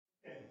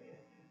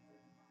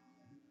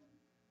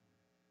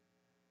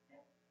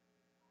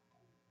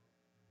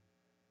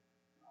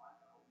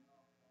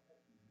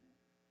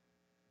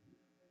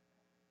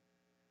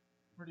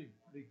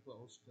pretty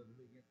close to the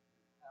beginning.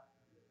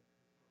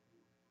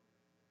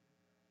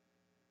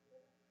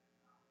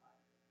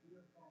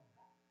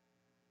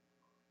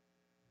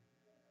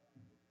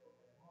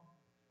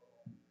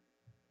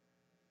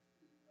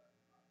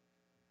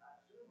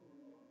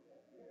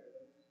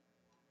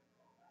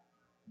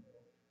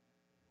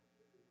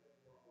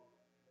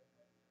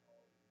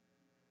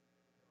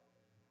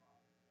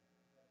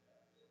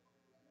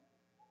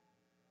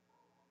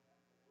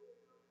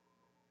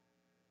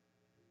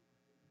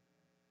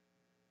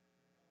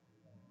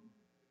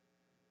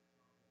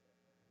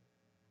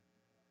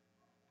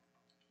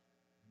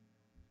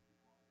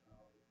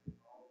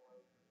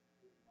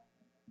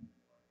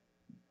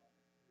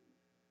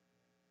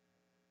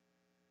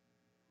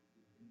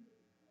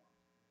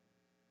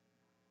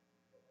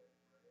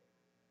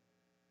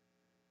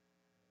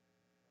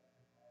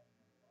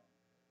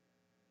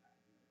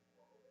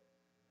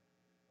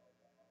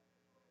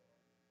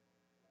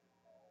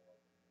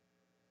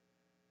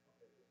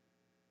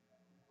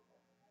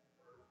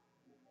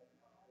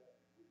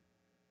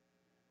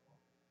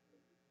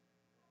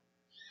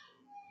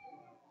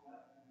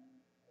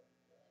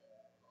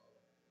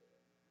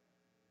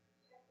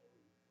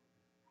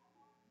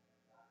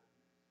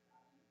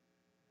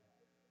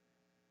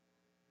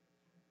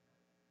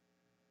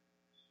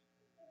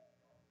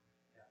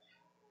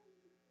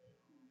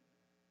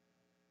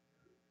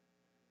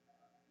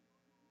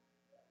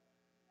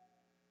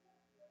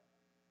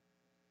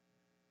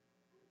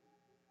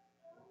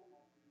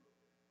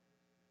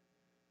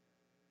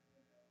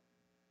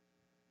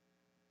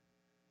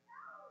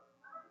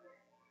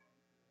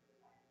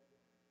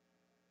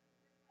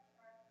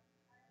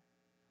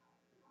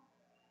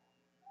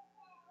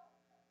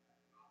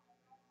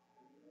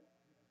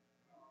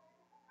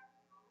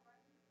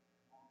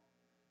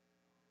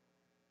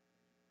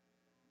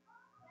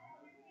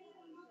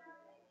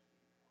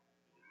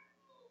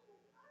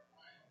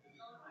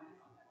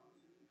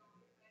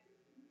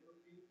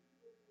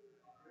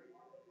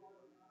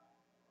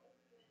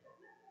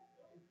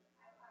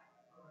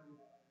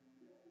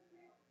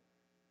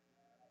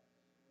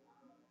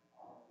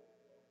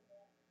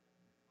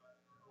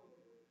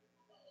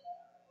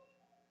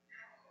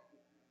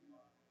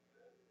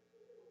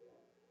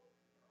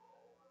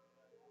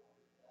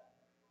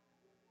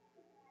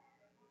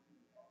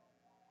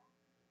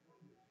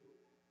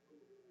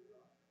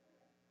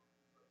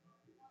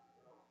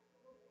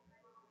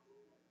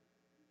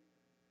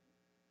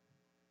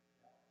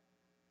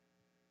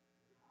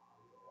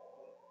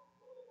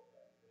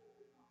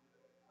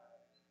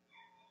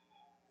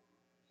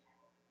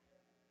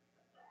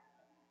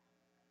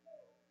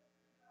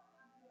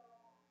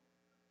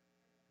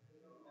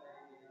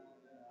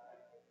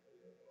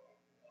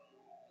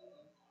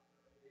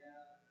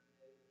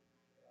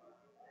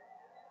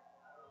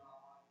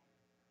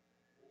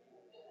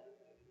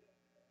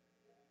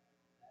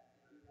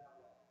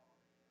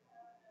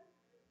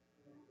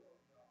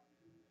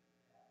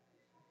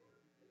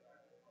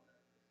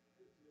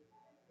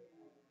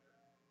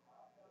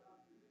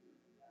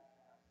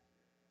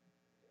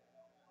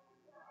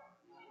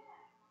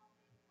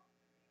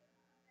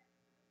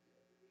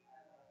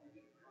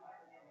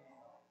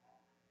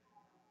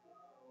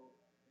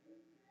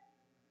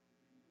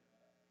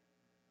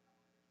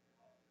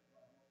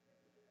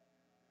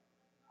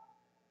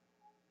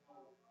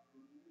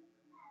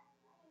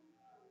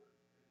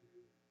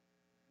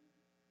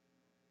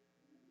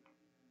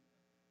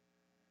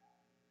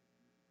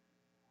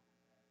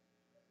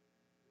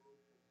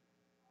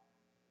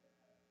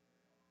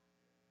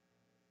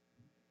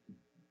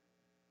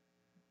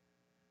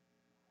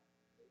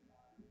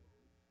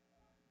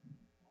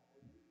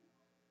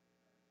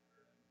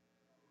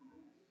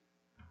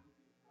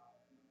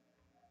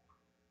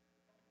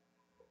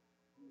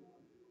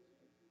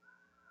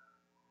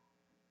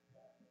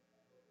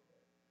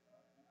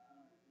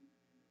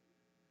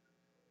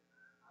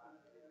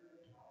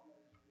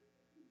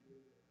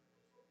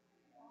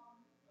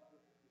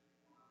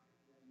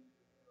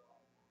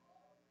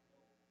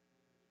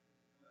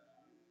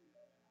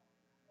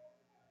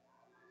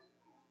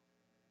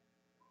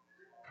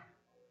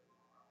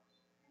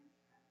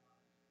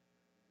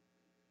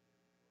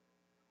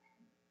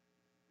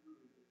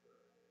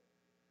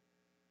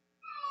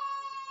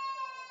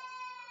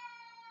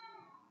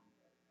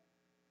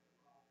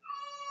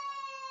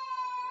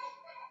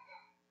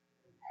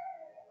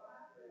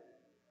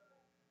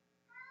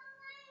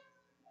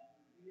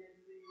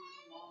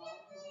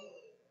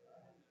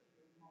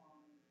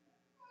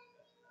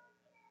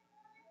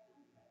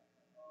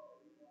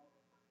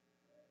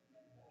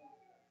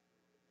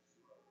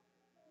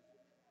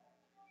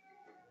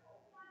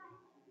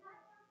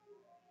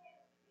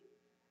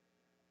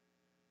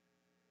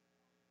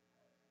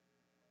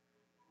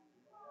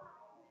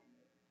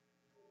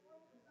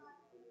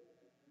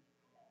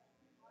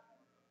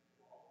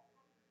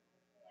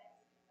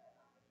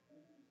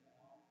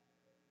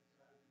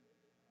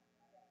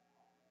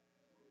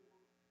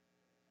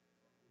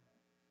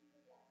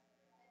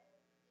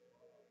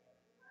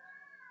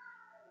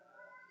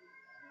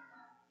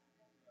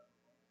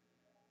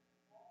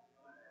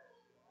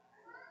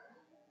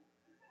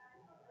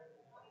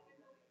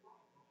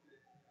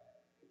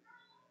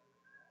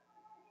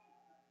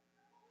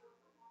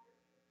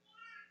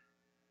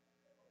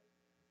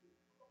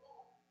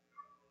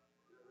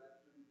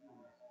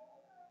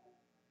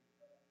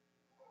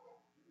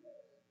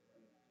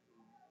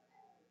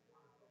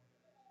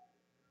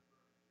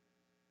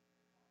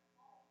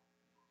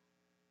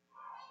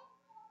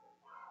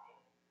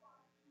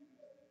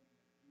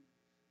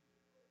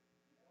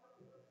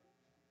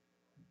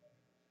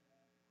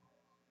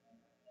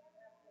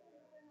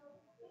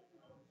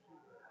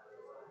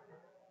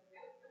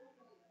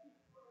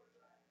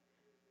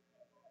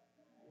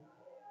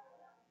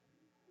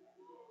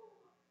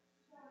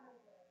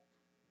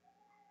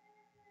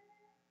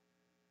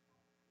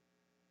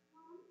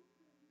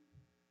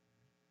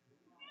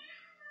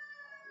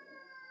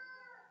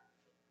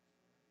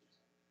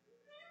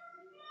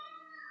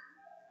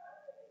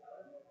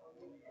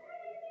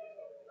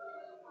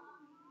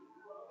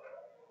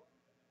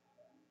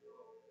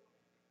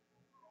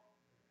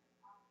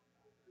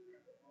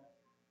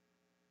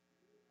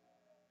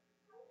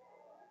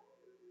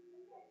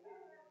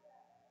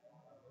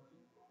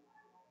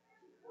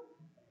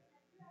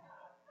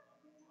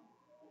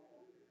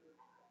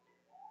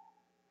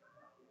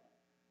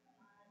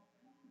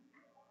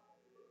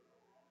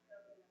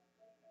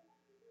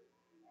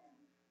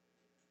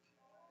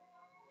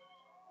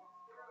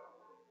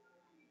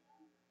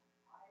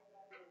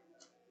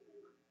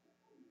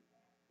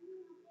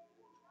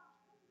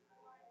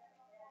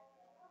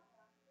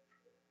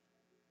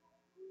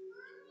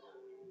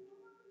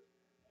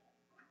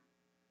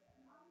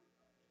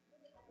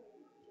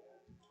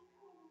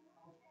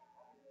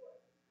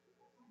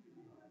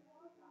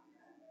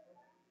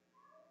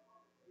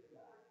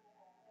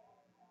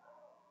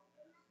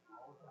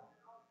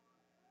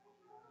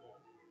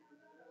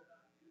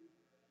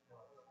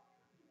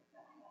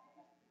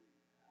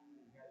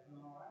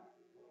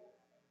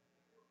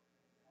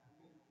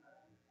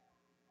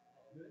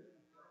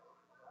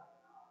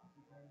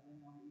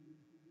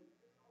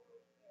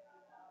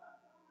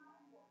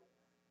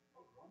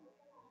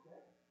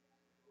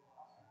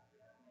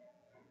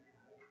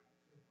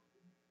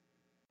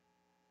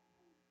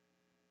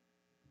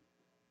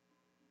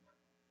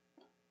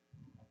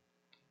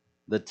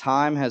 the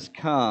time has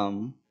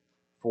come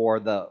for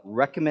the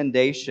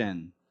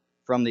recommendation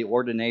from the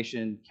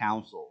Ordination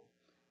Council.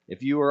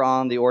 If you are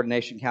on the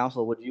Ordination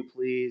Council, would you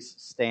please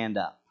stand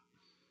up?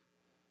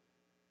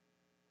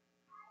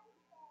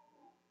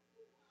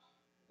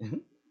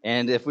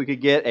 And if we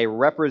could get a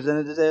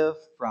representative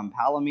from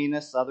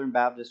Palomino Southern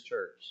Baptist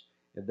Church,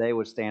 if they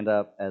would stand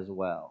up as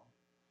well.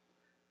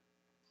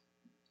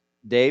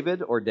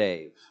 David or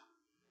Dave?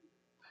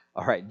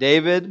 All right,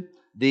 David,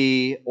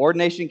 the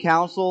Ordination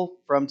Council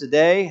from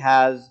today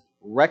has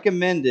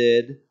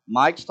recommended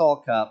Mike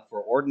Stallcup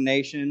for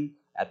ordination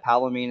at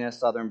Palomino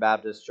Southern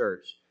Baptist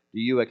Church. Do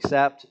you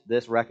accept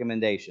this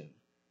recommendation?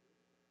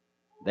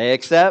 They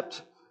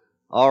accept?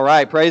 All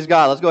right, praise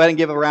God. Let's go ahead and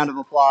give a round of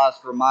applause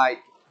for Mike.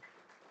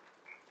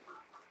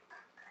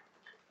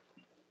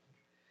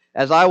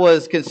 As I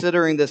was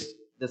considering this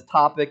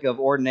topic of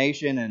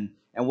ordination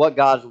and what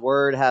God's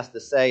Word has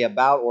to say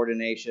about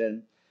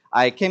ordination,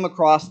 I came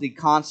across the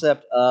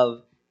concept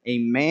of a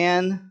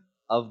man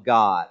of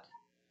God.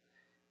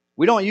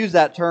 We don't use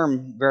that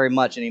term very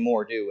much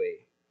anymore, do we?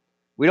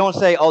 We don't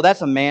say, oh,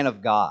 that's a man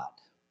of God.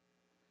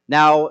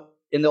 Now,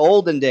 in the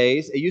olden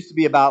days, it used to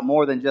be about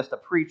more than just a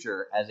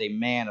preacher as a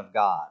man of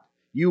God.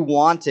 You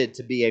wanted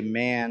to be a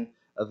man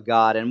of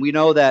God. And we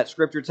know that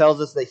Scripture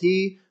tells us that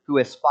he who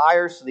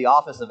aspires to the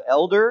office of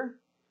elder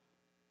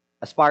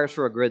aspires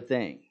for a good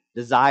thing,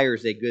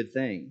 desires a good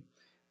thing.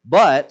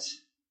 But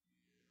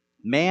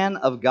man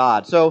of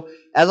God. So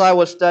as I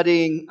was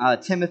studying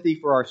Timothy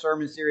for our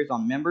sermon series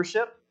on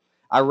membership,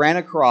 I ran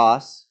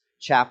across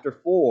chapter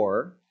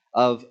 4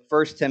 of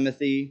 1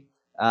 Timothy.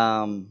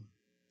 And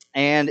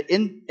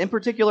in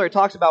particular, it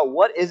talks about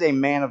what is a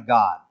man of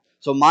God.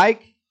 So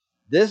Mike,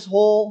 this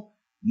whole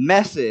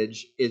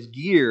message is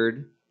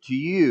geared to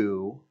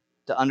you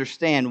to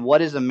understand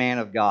what is a man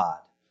of God.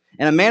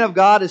 And a man of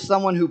God is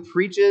someone who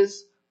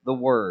preaches the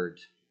word.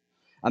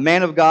 A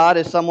man of God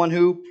is someone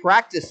who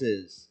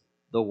practices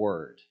the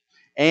word.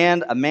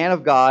 And a man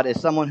of God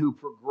is someone who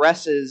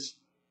progresses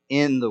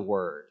in the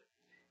word.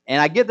 And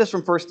I get this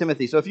from 1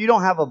 Timothy. So if you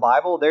don't have a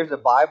Bible, there's a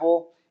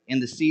Bible in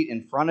the seat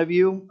in front of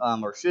you,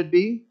 or should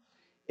be.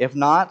 If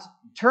not,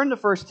 turn to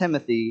 1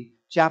 Timothy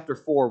chapter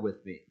 4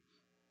 with me.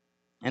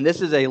 And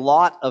this is a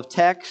lot of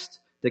text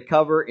to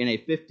cover in a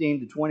 15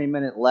 to 20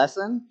 minute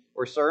lesson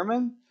or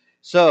sermon.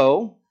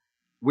 So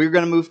we're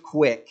going to move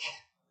quick.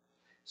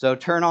 So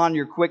turn on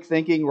your quick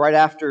thinking right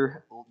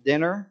after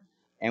dinner,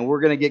 and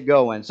we're going to get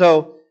going.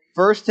 So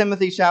 1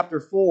 Timothy chapter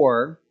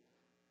 4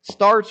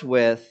 starts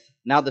with,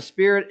 now the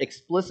Spirit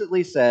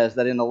explicitly says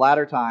that in the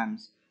latter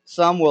times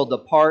some will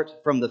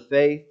depart from the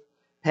faith,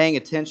 paying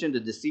attention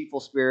to deceitful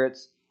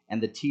spirits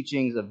and the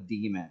teachings of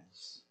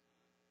demons.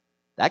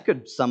 That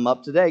could sum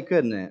up today,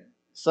 couldn't it?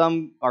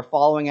 Some are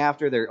following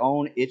after their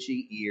own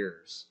itchy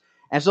ears.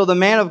 And so the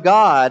man of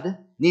God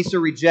needs to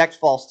reject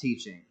false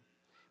teaching.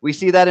 We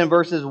see that in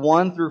verses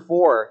 1 through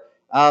 4.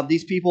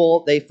 These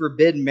people, they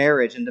forbid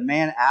marriage and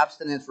demand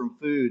abstinence from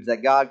foods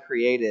that God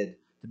created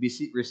to be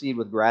received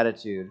with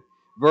gratitude.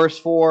 Verse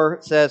 4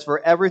 says,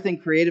 "For everything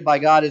created by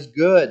God is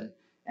good,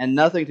 and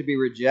nothing to be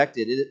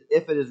rejected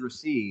if it is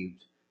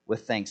received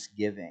with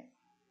thanksgiving."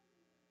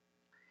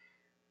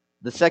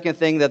 The second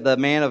thing that the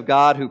man of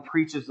God who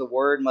preaches the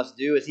word must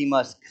do is he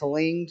must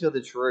cling to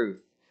the truth.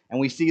 And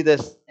we see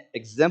this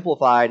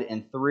exemplified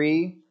in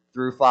 3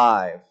 through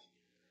 5.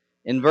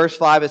 In verse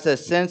 5 it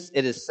says, "Since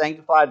it is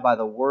sanctified by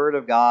the word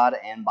of God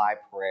and by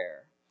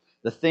prayer.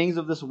 The things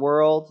of this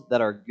world that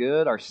are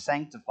good are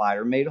sanctified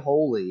or made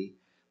holy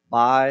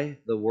by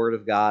the word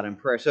of God and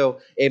prayer."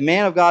 So a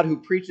man of God who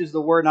preaches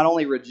the word not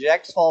only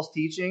rejects false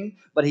teaching,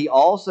 but he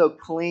also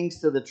clings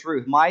to the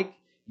truth. Mike,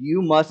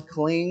 you must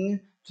cling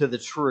to the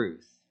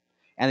truth.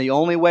 And the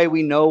only way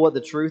we know what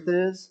the truth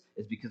is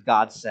because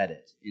God said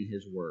it in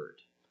his word.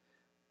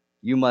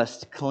 You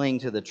must cling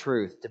to the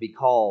truth to be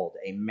called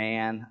a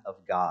man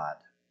of God.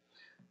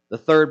 The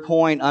third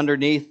point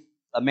underneath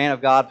a man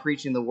of God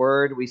preaching the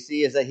word we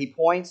see is that he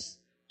points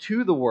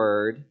to the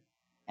word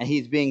and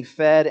he's being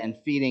fed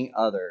and feeding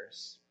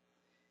others.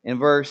 In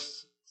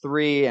verse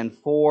 3 and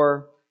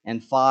 4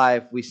 and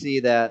 5, we see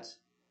that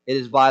it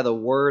is by the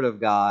word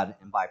of God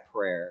and by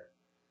prayer.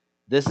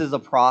 This is a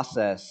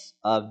process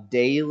of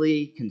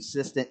daily,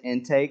 consistent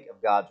intake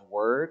of God's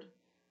word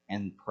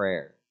and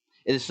prayer.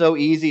 It is so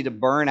easy to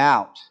burn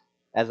out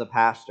as a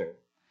pastor.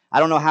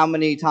 I don't know how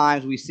many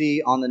times we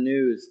see on the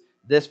news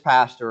this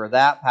pastor or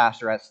that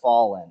pastor has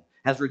fallen,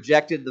 has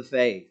rejected the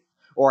faith,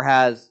 or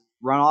has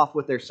run off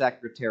with their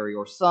secretary,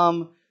 or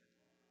some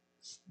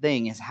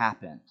thing has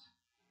happened.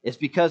 It's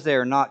because they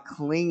are not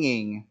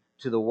clinging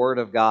to the word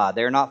of God.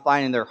 They are not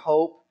finding their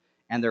hope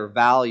and their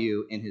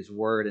value in his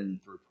word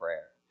and through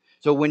prayer.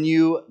 So when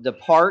you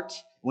depart,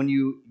 when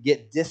you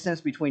get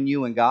distance between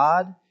you and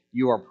God,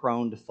 you are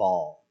prone to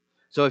fall.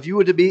 So if you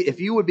would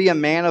be a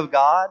man of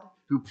God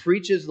who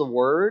preaches the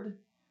word,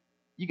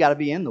 you got to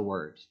be in the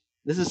word.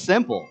 This is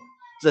simple.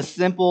 It's a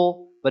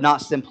simple but not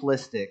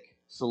simplistic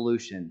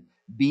solution.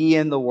 Be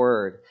in the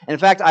word. And in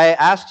fact, I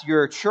asked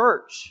your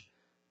church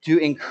to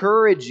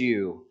encourage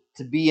you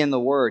to be in the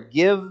word.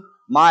 Give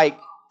Mike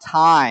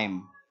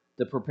time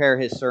to prepare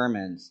his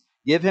sermons.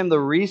 Give him the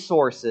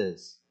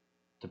resources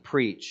to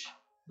preach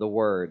the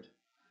word.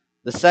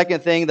 The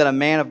second thing that a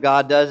man of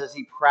God does is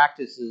he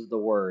practices the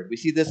word. We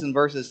see this in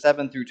verses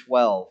 7 through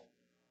 12.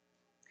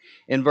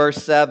 In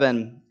verse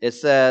 7, it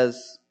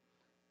says,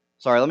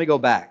 let me go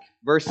back.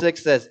 Verse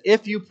 6 says,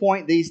 if you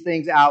point these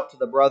things out to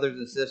the brothers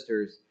and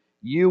sisters,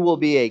 you will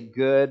be a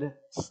good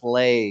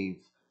slave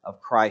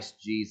of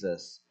Christ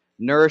Jesus,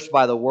 nourished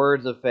by the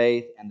words of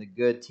faith and the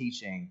good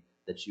teaching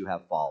that you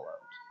have followed.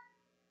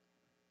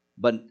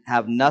 But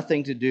have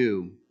nothing to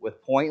do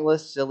with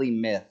pointless, silly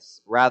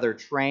myths. Rather,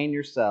 train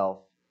yourself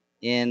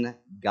in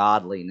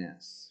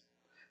godliness.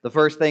 The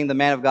first thing the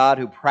man of God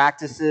who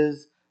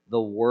practices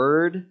the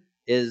word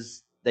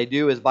is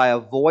by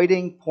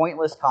avoiding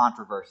pointless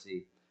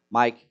controversy.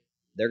 Mike,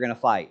 they're going to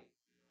fight.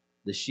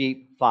 The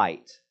sheep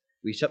fight.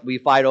 We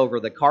fight over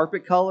the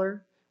carpet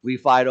color. We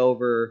fight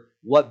over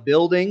what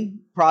building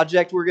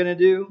project we're going to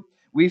do.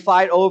 We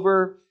fight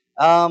over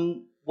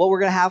what we're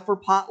going to have for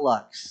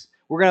potlucks.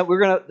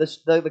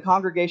 The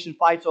congregation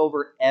fights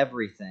over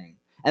everything.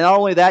 And not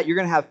only that, you're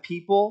going to have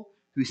people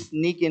who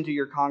sneak into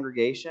your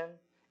congregation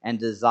and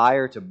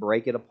desire to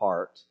break it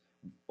apart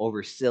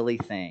over silly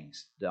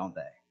things, don't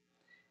they?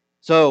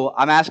 So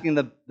I'm asking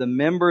the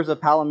members of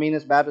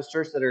Palominas Baptist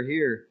Church that are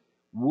here,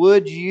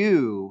 would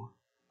you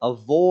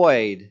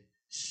avoid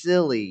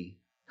silly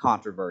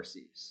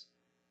controversies?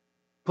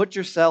 Put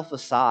yourself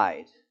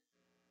aside.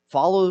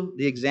 Follow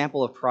the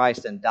example of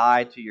Christ and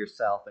die to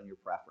yourself and your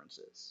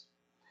preferences.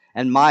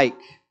 And Mike,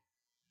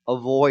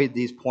 avoid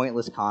these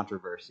pointless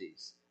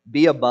controversies.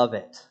 Be above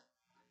it.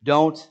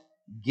 Don't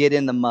get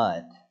in the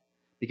mud.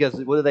 Because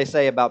what do they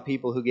say about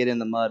people who get in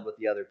the mud with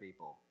the other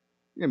people?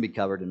 You're going to be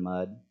covered in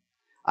mud.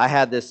 I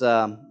had this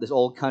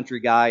old country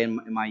guy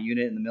in my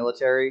unit in the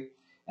military,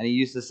 and he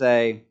used to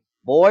say,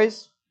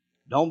 boys,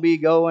 don't be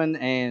going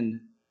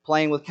and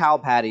playing with cow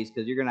patties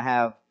because you're going to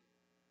have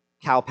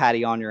cow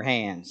patty on your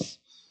hands.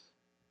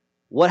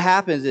 What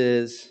happens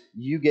is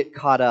you get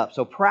caught up.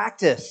 So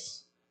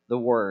practice the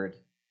word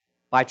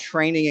by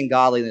training in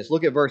godliness.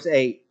 Look at verse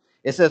 8.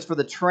 It says, for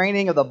the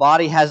training of the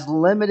body has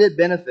limited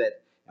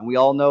benefit. And we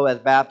all know as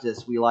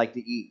Baptists we like to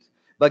eat.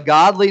 But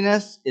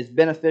godliness is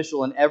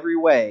beneficial in every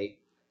way,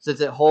 since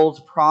it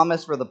holds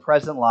promise for the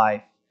present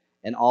life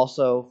and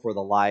also for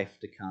the life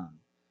to come.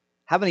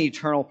 Have an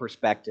eternal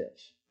perspective.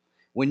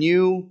 When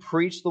you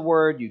preach the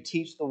word, you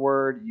teach the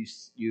word,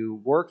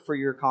 you work for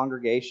your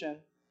congregation,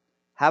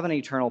 have an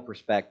eternal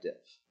perspective.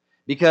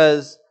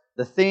 Because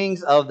the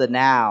things of the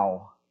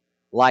now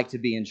like to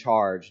be in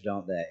charge,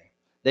 don't they?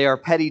 They are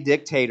petty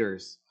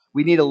dictators.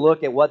 We need to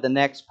look at what the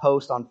next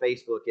post on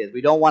Facebook is.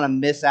 We don't want to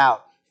miss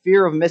out.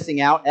 Fear of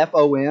missing out,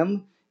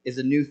 FOM, is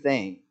a new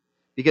thing.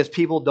 Because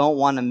people don't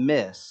want to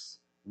miss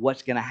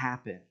what's going to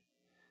happen.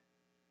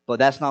 But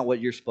that's not what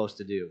you're supposed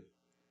to do.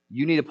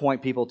 You need to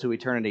point people to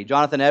eternity.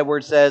 Jonathan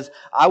Edwards says,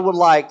 I would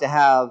like to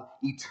have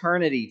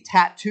eternity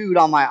tattooed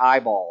on my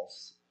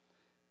eyeballs.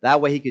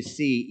 That way he could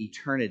see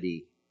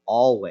eternity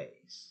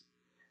always.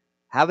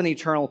 Have an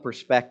eternal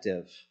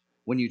perspective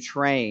when you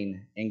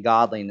train in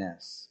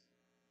godliness.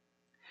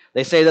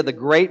 They say that the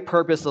great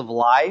purpose of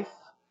life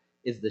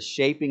is the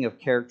shaping of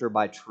character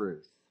by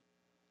truth.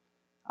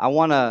 I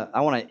want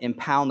to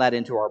impound that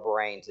into our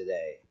brain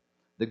today.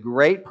 The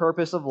great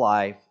purpose of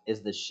life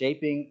is the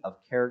shaping of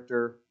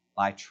character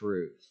by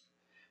truth.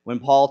 When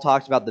Paul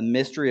talks about the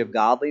mystery of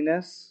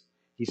godliness,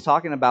 he's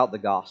talking about the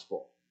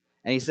gospel.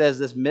 And he says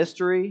this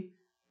mystery,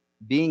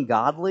 being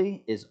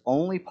godly, is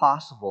only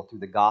possible through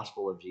the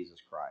gospel of Jesus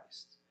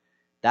Christ.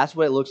 That's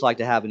what it looks like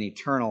to have an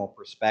eternal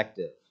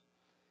perspective.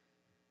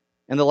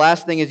 And the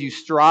last thing is you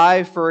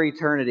strive for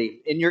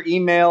eternity. In your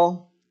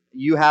email,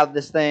 you have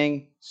this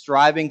thing,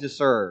 striving to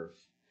serve.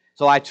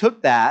 So I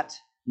took that,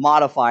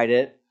 modified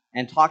it,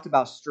 and talked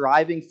about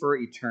striving for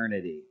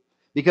eternity.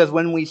 Because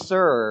when we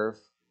serve,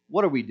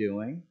 what are we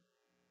doing?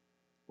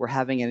 We're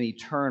having an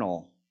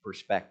eternal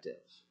perspective.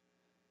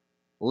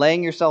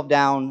 Laying yourself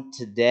down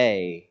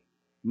today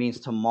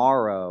means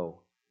tomorrow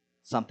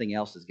something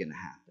else is going to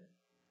happen.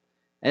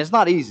 And it's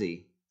not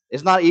easy.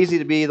 It's not easy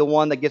to be the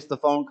one that gets the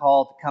phone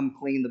call to come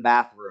clean the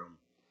bathroom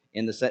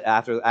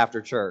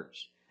after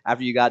church,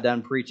 after you got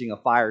done preaching a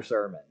fire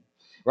sermon,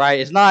 right?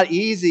 It's not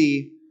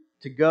easy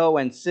to go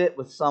and sit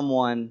with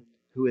someone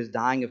who is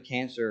dying of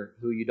cancer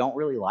who you don't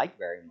really like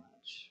very much.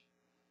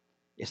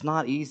 It's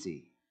not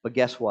easy. But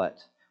guess what?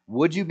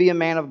 Would you be a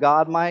man of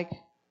God, Mike?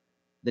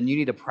 Then you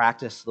need to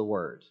practice the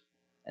word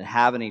and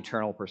have an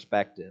eternal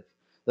perspective.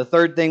 The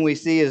third thing we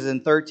see is in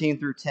 13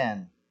 through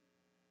 10.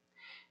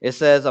 It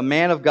says, a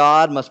man of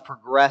God must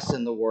progress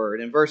in the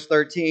word. In verse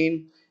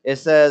 13, it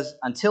says,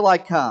 until I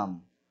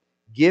come,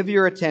 give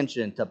your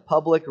attention to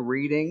public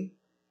reading,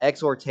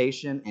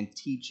 exhortation, and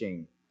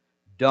teaching.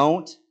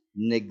 Don't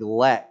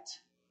neglect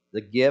the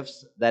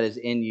gifts that is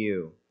in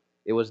you.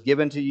 It was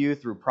given to you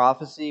through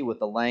prophecy with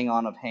the laying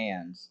on of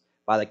hands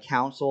by the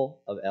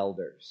council of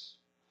elders.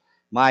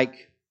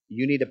 Mike,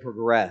 you need to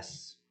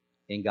progress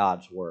in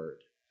God's word.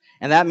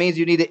 And that means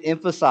you need to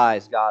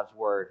emphasize God's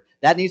word.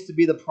 That needs to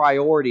be the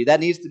priority. That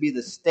needs to be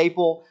the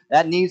staple.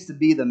 That needs to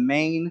be the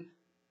main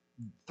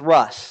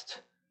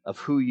thrust of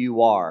who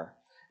you are.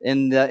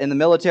 In the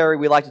military,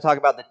 we like to talk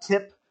about the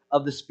tip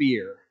of the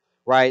spear,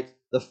 right?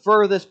 The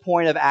furthest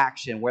point of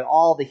action where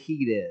all the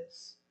heat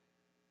is.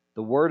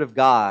 The Word of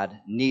God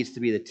needs to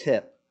be the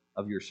tip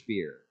of your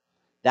spear.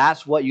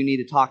 That's what you need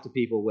to talk to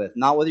people with.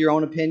 Not with your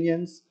own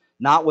opinions,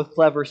 not with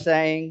clever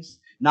sayings,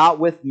 not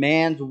with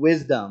man's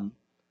wisdom,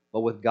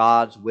 but with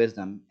God's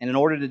wisdom. And in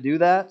order to do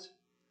that,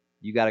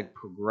 you got to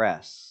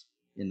progress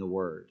in the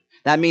Word.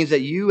 That means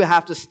that you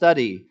have to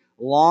study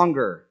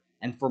longer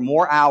and for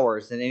more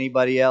hours than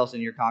anybody else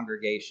in your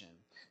congregation.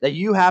 That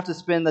you have to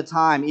spend the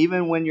time,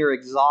 even when you're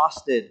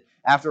exhausted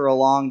after a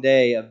long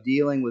day of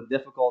dealing with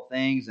difficult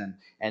things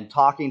and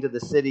talking to the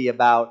city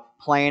about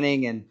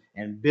planning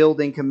and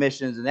building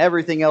commissions and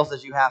everything else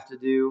that you have to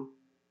do,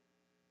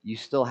 you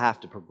still have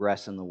to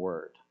progress in the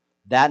Word.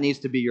 That needs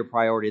to be your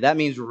priority. That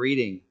means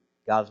reading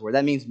God's Word.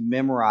 That means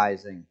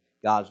memorizing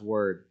God's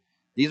Word.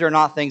 These are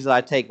not things that I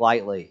take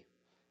lightly.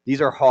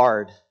 These are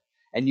hard,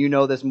 and you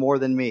know this more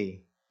than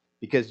me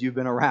because you've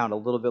been around a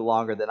little bit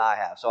longer than I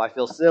have. So I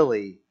feel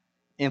silly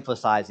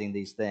emphasizing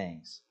these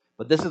things.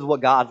 But this is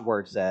what God's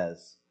Word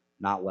says,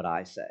 not what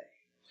I say.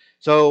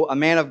 So a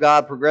man of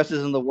God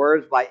progresses in the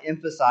words by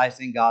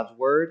emphasizing God's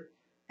Word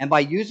and by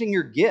using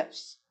your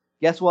gifts.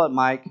 Guess what,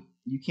 Mike?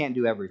 You can't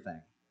do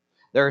everything.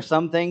 There are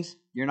some things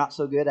you're not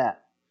so good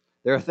at.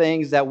 There are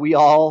things that we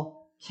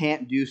all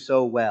can't do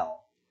so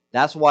well.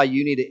 That's why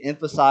you need to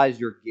emphasize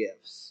your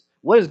gifts.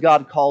 What has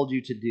God called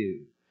you to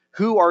do?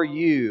 Who are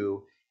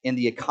you in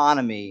the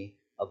economy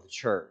of the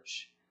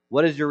church?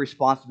 What is your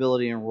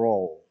responsibility and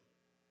role?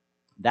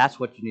 That's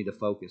what you need to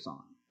focus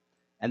on.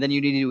 And then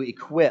you need to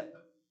equip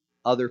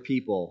other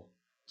people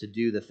to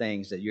do the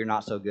things that you're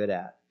not so good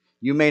at.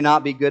 You may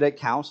not be good at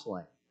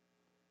counseling.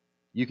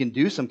 You can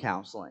do some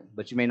counseling,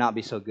 but you may not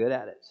be so good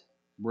at it.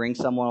 Bring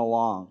someone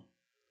along.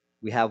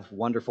 We have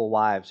wonderful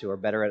wives who are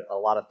better at a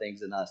lot of things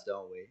than us,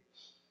 don't we?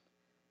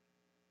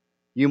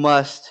 You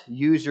must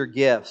use your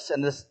gifts.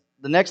 And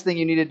the next thing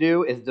you need to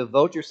do is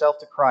devote yourself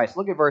to Christ.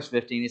 Look at verse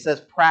 15. It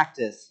says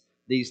practice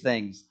these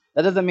things.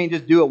 That doesn't mean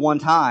just do it one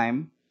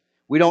time.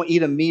 We don't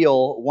eat a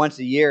meal once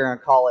a year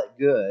and call it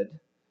good.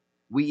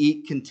 We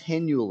eat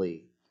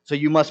continually. So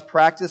you must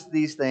practice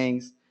these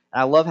things.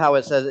 And I love how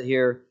it says it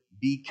here,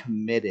 be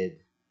committed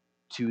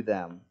to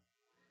them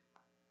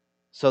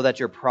so that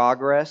your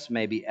progress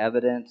may be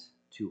evident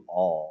to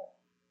all.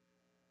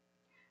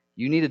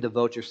 You need to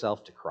devote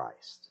yourself to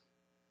Christ.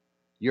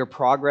 Your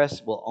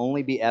progress will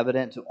only be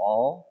evident to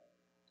all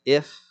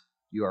if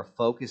you are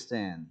focused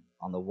in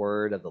on the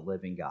Word of the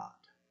living God.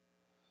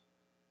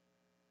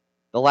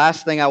 The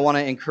last thing I want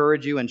to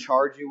encourage you and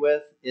charge you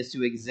with is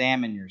to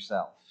examine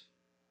yourself.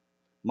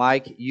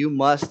 Mike, you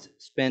must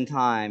spend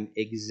time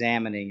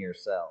examining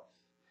yourself.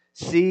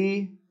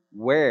 See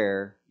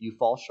where you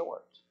fall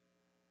short.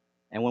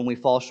 And when we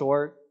fall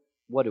short,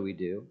 what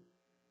do?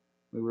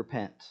 We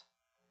repent.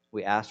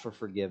 We ask for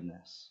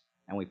forgiveness,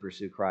 and we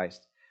pursue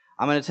Christ.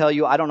 I'm going to tell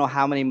you, I don't know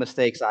how many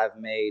mistakes I've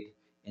made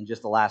in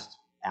just the last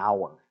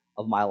hour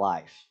of my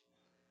life.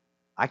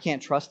 I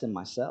can't trust in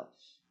myself.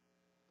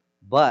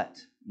 But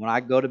when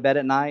I go to bed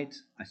at night,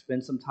 I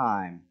spend some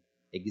time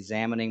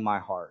examining my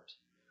heart.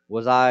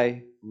 Was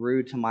I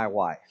rude to my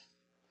wife?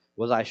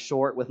 Was I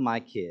short with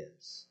my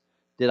kids?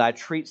 Did I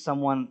treat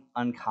someone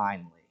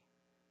unkindly?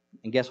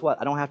 And guess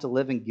what? I don't have to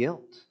live in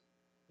guilt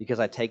because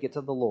I take it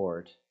to the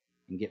Lord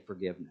and get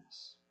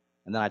forgiveness.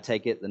 And then I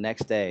take it the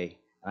next day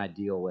and I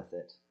deal with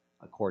it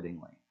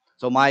accordingly.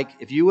 So, Mike,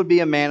 if you would be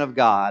a man of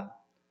God,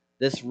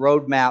 this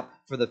roadmap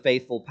for the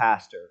faithful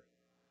pastor,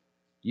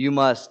 you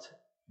must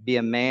be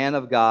a man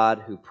of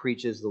God who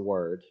preaches the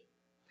Word.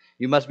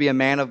 You must be a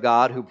man of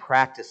God who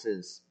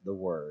practices the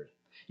Word.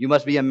 You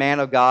must be a man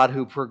of God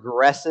who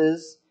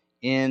progresses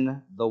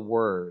in the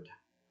Word.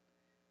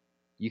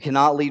 You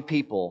cannot lead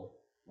people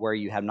where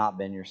you have not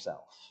been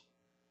yourself.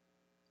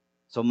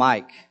 So,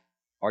 Mike,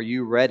 are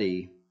you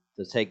ready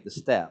to take the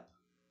step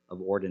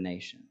of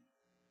ordination?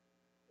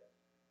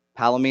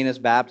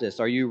 Palominas Baptist,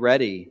 are you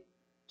ready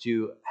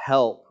to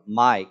help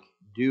Mike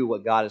do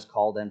what God has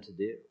called them to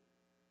do?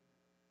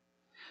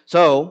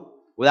 So,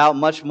 without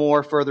much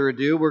more further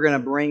ado, we're going to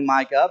bring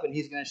Mike up, and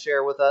he's going to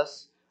share with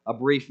us a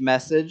brief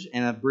message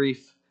and a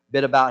brief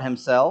bit about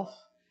himself.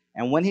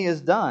 And when he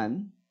is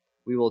done,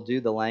 we will do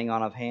the laying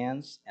on of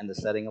hands and the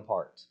setting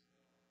apart.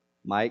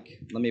 Mike,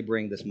 let me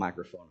bring this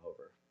microphone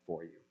over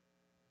for you.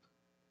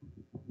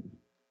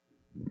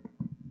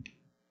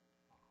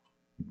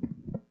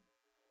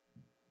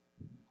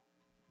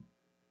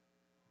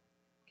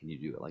 Can you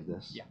do it like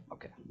this? Yeah.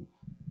 Okay.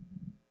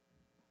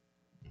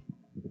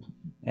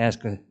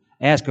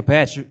 Ask a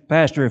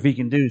pastor if he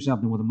can do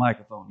something with a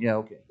microphone. Yeah,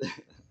 okay.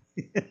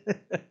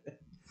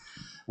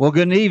 Well,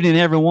 good evening,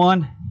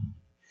 everyone.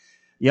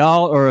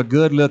 Y'all are a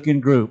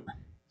good-looking group.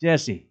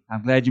 Jesse,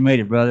 I'm glad you made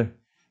it, brother.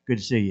 Good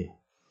to see you.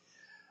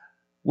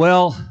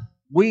 Well,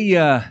 we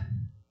are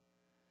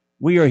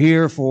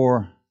here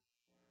for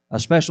a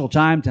special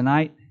time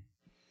tonight,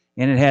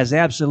 and it has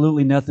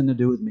absolutely nothing to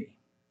do with me.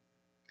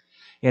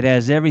 It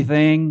has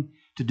everything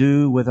to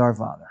do with our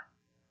Father.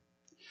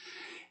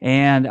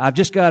 And I've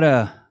just got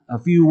a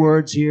few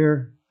words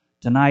here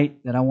tonight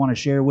that I want to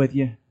share with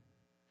you.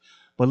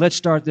 But let's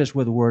start this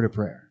with a word of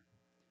prayer.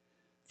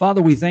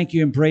 Father, we thank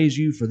you and praise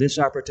you for this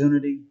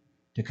opportunity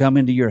to come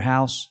into your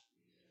house,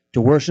 to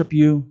worship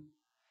you,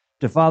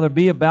 to, Father,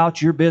 be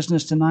about your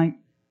business tonight.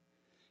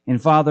 And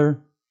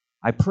Father,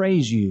 I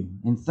praise you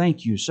and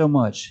thank you so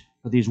much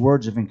for these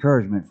words of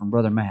encouragement from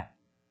Brother Matt.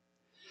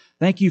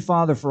 Thank you,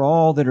 Father, for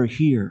all that are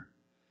here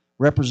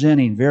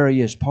representing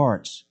various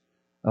parts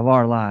of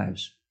our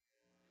lives.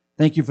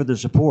 Thank you for the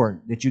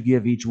support that you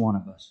give each one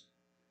of us.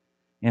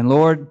 And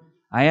Lord,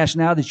 I ask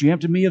now that you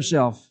empty me of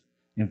self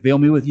and fill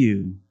me with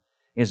you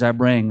as I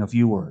bring a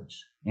few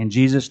words. In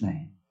Jesus'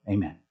 name,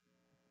 amen.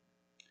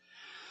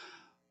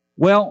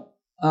 Well,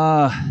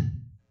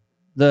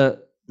 the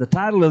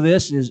title of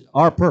this is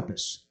Our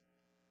Purpose.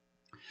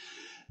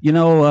 You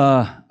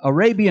know,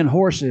 Arabian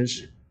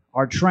horses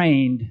are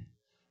trained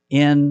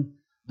in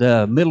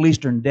the Middle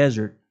Eastern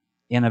desert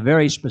in a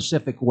very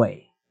specific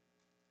way.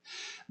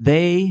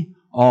 They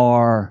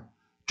are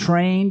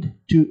trained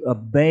to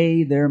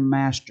obey their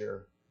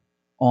master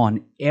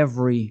on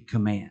every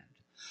command.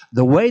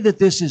 The way that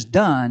this is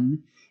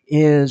done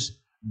is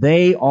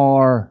they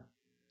are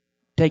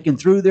taken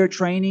through their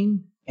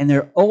training, and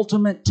their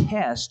ultimate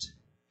test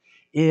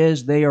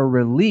is they are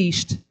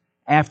released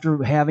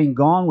after having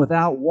gone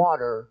without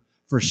water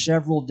for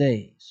several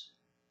days.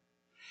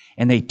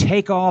 And they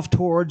take off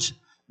towards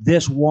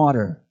this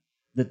water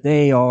that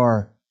they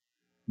are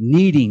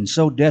needing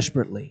so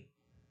desperately.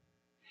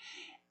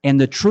 And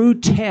the true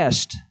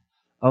test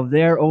of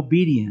their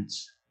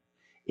obedience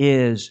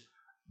is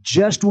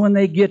just when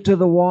they get to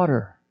the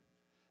water,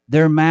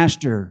 their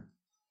master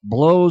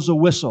blows a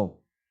whistle.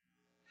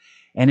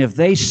 And if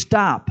they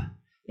stop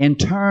and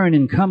turn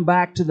and come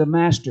back to the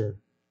master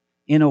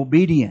in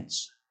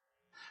obedience,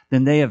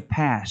 then they have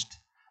passed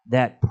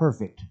that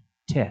perfect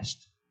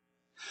test.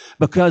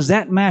 Because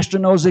that master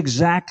knows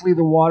exactly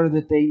the water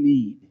that they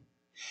need.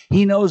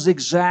 He knows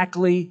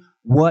exactly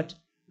what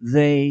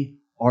they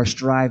are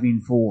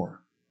striving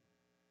for.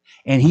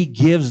 And he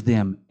gives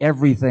them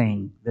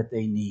everything that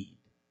they need.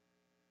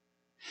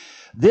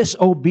 This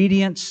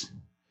obedience,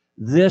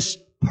 this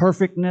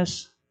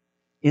perfectness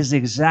is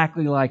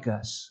exactly like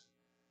us.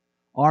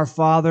 Our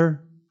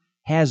Father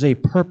has a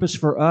purpose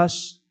for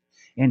us,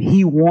 and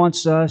he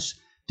wants us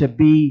to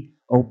be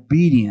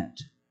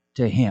obedient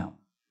to him.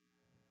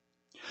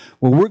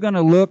 Well, we're going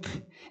to look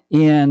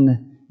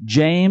in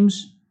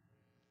James.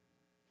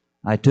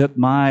 I took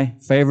my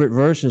favorite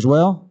verse as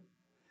well.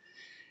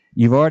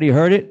 You've already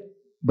heard it,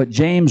 but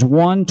James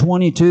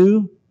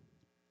 1:22,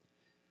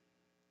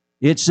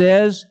 it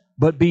says,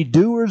 "But be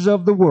doers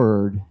of the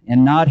word,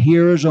 and not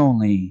hearers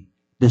only,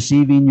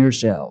 deceiving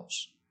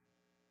yourselves."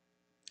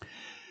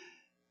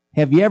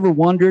 Have you ever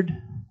wondered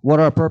what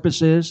our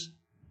purpose is?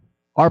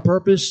 Our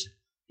purpose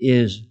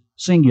is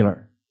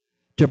singular,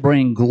 to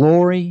bring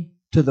glory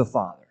to the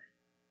Father.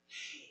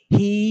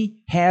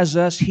 He has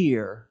us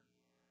here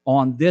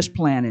on this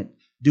planet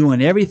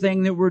doing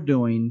everything that we're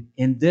doing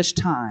in this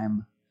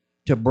time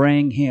to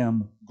bring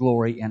him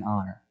glory and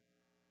honor.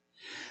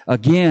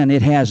 Again,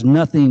 it has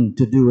nothing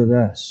to do with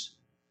us.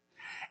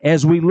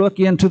 As we look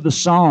into the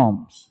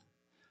Psalms,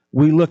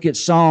 we look at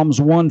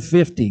Psalms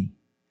 150,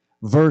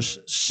 verse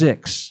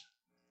 6.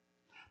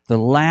 The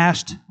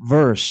last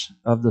verse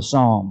of the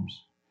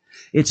Psalms.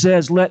 It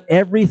says, "Let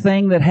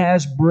everything that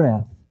has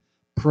breath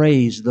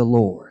praise the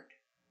Lord."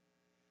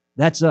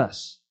 That's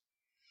us.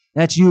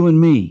 That's you and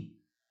me.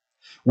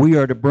 We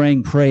are to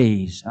bring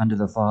praise unto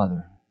the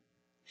Father.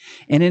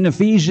 And in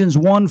Ephesians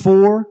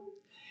 1:4,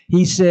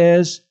 he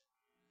says,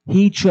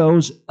 he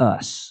chose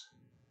us.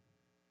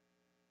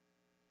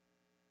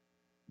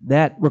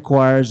 That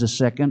requires a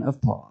second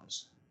of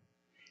pause.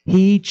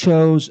 He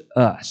chose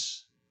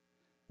us.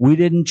 We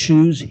didn't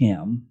choose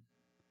him.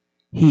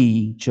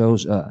 He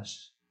chose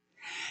us.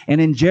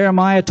 And in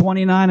Jeremiah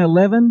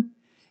 29:11,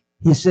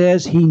 he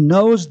says he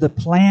knows the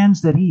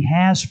plans that he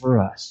has for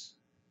us.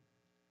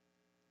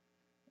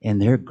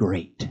 And they're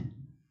great.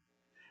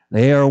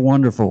 They are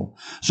wonderful.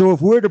 So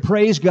if we're to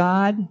praise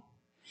God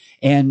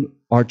and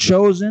are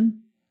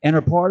chosen and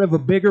are part of a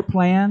bigger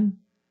plan,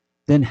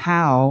 then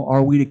how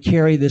are we to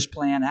carry this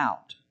plan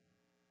out?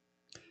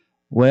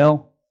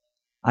 Well,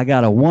 I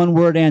got a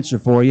one-word answer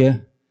for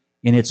you,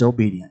 and it's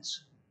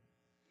obedience.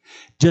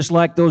 Just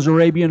like those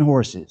Arabian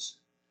horses,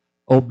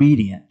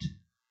 obedient,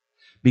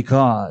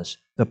 because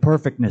the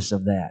perfectness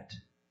of that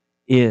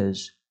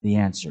is the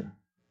answer.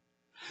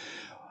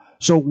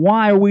 So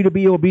why are we to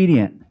be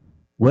obedient?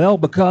 Well,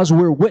 because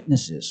we're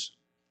witnesses.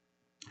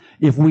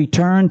 If we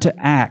turn to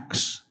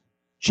Acts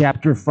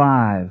chapter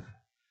 5,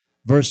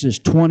 verses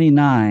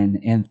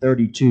 29 and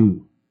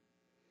 32,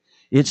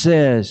 it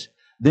says,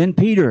 "Then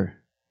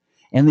Peter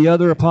and the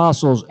other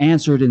apostles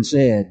answered and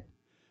said,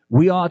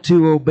 'We ought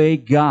to obey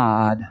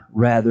God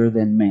rather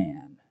than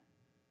man.'"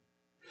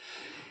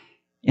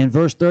 And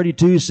verse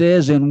 32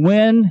 says, "And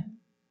when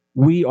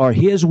we are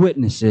His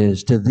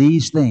witnesses to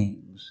these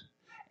things,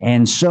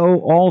 and so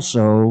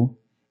also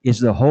is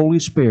the Holy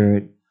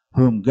Spirit,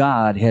 whom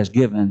God has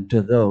given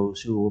to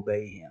those who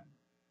obey Him.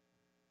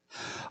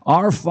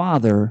 Our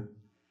Father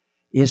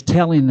is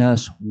telling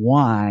us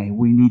why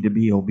we need to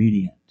be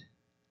obedient.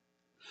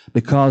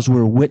 Because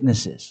we're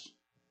witnesses.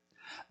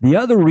 The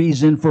other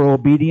reason for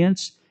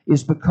obedience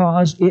is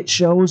because it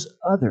shows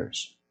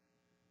others.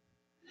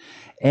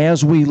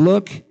 As we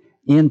look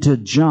into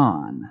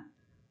John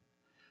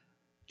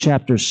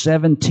chapter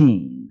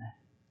 17,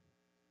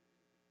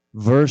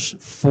 verse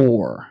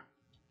 4.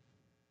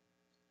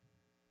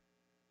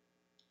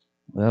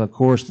 Well, of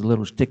course, the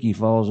little sticky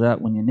falls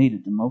out when you need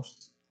it the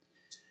most.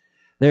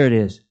 There it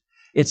is.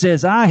 It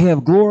says, I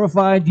have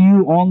glorified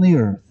you on the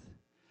earth.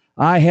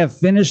 I have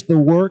finished the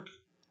work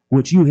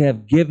which you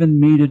have given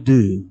me to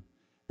do.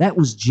 That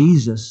was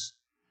Jesus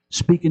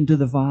speaking to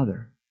the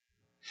Father.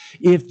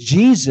 If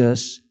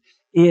Jesus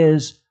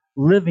is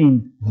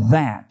living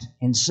that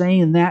and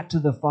saying that to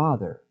the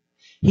Father,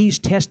 He's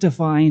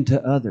testifying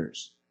to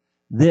others.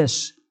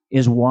 This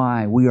is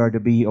why we are to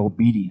be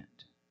obedient.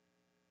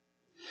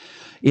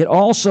 It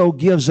also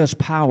gives us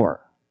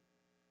power.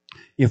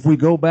 If we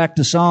go back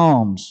to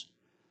Psalms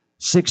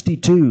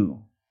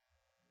 62,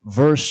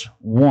 verse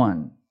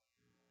 1,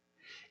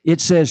 it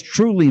says,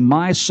 truly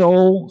my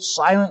soul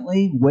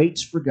silently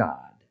waits for God.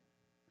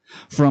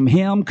 From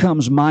Him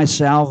comes my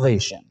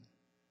salvation.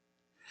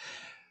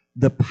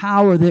 The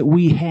power that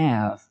we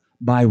have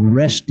by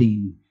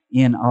resting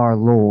in our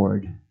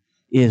Lord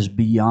is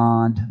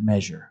beyond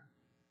measure.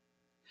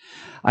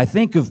 I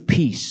think of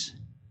peace,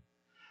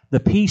 the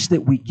peace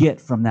that we get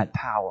from that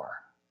power.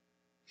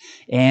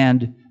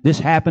 And this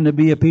happened to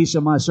be a piece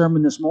of my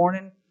sermon this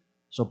morning,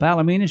 so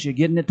Palominas, you're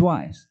getting it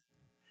twice.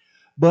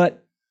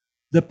 But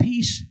the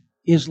peace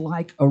is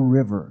like a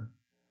river,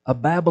 a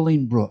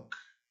babbling brook.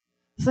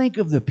 Think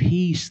of the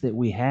peace that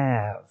we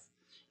have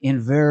in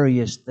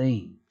various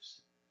things.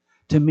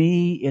 To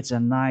me, it's a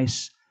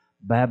nice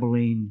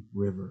babbling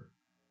river.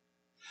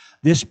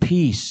 This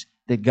peace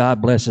that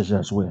God blesses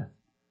us with.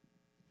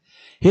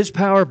 His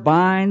power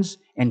binds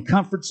and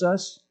comforts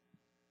us.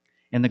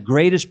 And the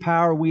greatest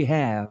power we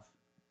have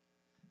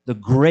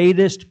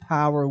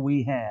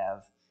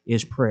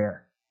is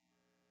prayer.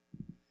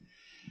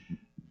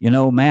 You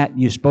know, Matt,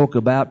 you spoke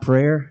about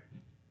prayer.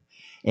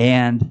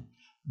 And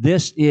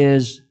this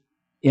is,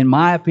 in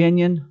my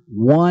opinion,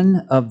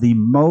 one of the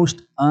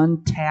most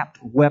untapped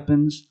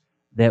weapons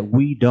that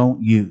we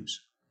don't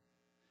use,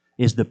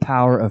 is the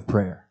power of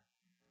prayer.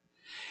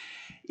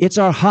 It's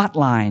our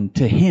hotline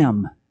to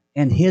Him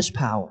and His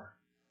power.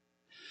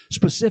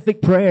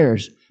 Specific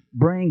prayers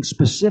bring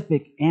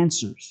specific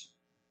answers.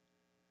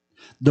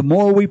 The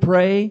more we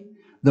pray,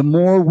 the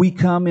more we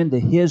come into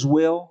His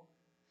will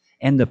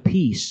and the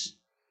peace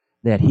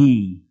that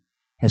He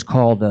has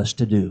called us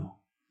to do.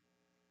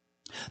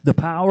 The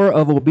power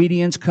of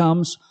obedience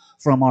comes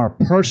from our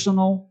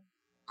personal,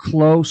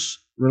 close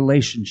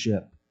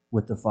relationship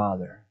with the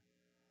Father.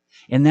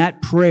 And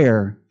that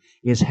prayer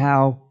is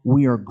how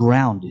we are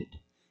grounded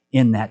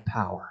in that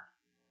power.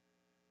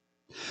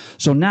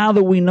 So now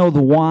that we know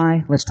the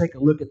why, let's take a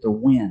look at the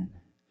when.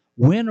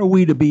 When are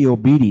we to be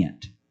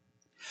obedient?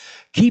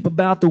 Keep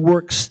about the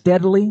work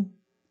steadily,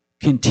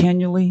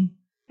 continually,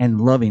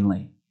 and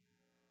lovingly.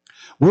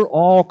 We're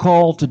all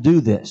called to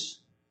do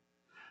this.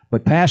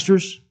 But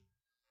pastors,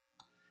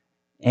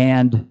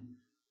 and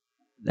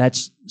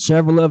that's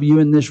several of you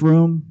in this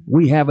room,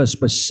 we have a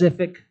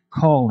specific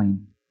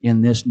calling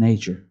in this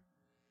nature.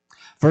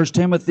 1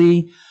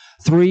 Timothy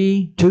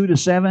 3,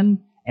 2-7,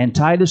 and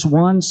Titus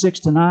 1,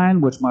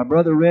 6-9, which my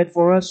brother read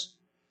for us,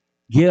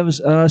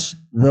 gives us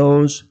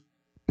those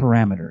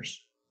parameters.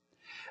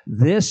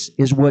 This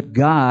is what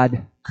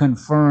God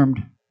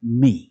confirmed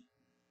me.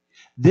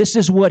 This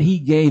is what He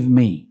gave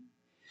me.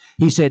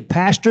 He said,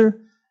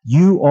 Pastor,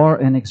 you are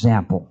an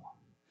example.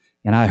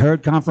 And I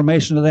heard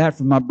confirmation of that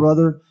from my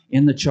brother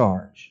in the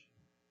charge.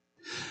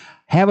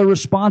 Have a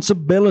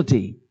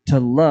responsibility to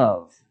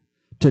love,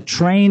 to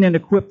train and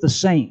equip the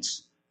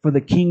saints for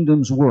the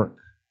kingdom's work.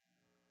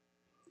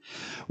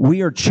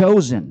 We are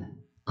chosen,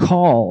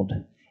 called,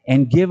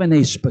 and given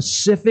a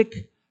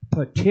specific,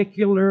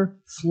 particular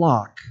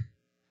flock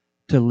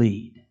to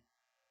lead.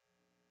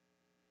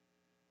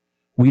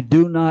 We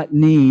do not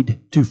need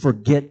to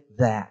forget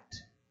that.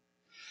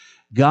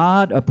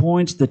 God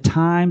appoints the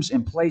times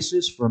and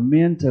places for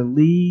men to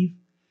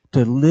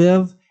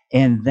live,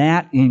 and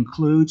that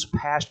includes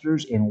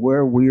pastors and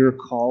where we are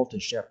called to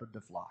shepherd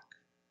the flock.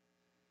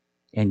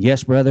 And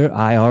yes, brother,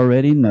 I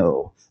already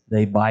know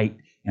they bite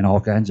and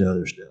all kinds of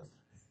other stuff.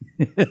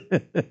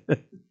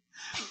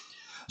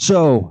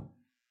 So,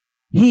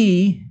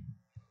 He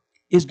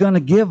is going to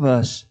give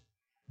us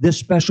this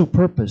special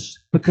purpose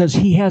because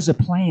He has a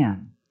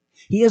plan.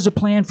 He has a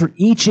plan for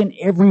each and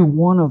every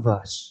one of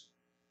us.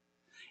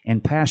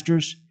 And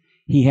pastors,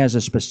 He has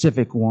a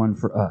specific one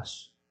for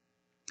us.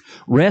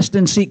 Rest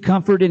and seek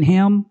comfort in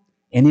Him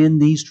and in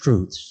these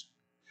truths,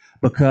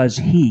 because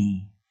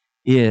He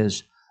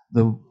is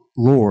the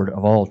Lord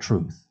of all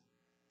truth.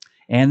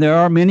 And there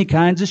are many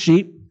kinds of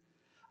sheep.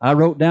 I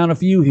wrote down a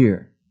few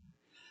here.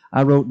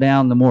 I wrote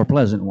down the more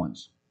pleasant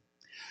ones.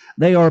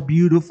 They are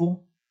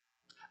beautiful.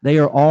 They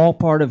are all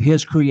part of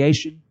His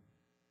creation.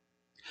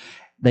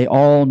 They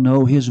all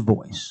know His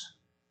voice.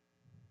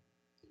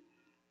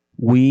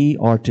 We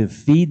are to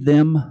feed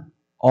them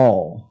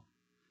all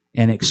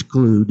and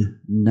exclude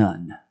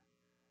none.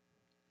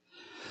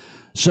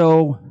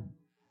 So,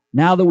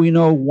 now that we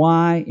know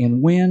why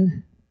and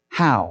when,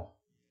 how?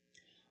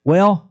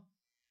 Well,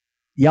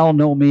 y'all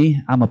know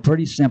me. I'm a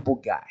pretty simple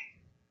guy.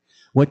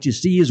 What you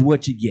see is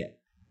what you get.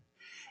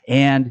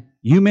 And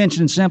you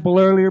mentioned simple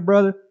earlier,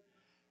 brother.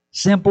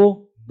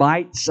 Simple,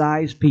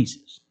 bite-sized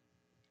pieces.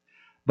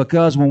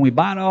 Because when we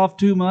bite off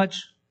too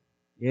much,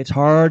 it's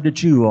hard to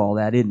chew all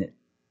that, isn't it?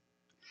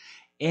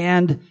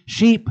 And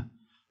sheep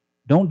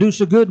don't do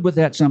so good with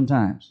that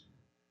sometimes.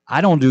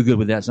 I don't do good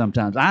with that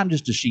sometimes. I'm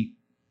just a sheep.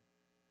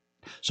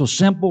 So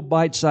simple,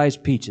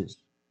 bite-sized pieces.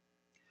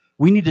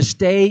 We need to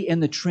stay in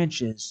the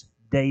trenches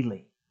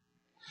daily.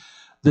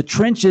 The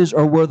trenches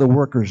are where the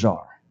workers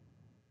are.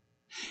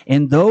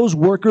 And those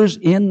workers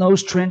in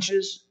those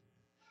trenches,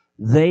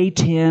 they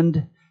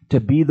tend to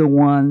be the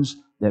ones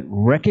that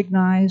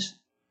recognize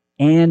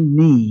and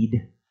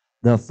need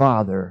the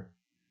Father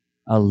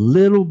a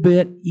little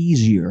bit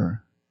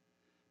easier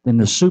than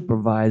the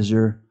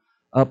supervisor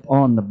up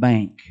on the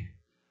bank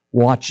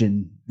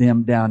watching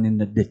them down in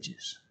the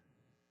ditches.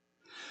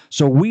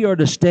 So we are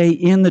to stay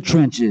in the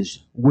trenches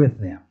with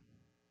them.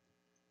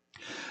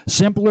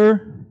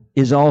 Simpler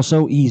is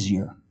also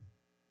easier.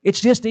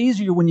 It's just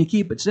easier when you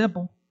keep it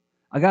simple.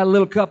 I got a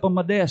little cup on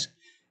my desk.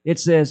 It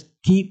says,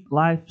 keep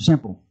life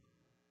simple.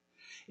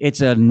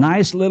 It's a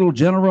nice little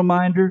gentle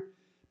reminder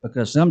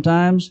because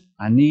sometimes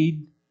I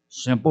need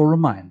simple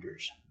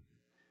reminders.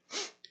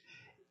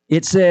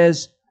 It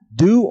says,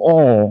 do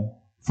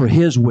all for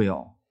His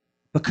will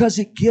because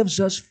it gives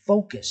us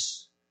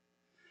focus.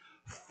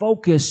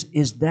 Focus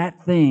is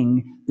that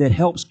thing that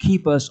helps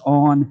keep us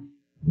on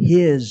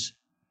His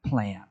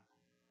plan.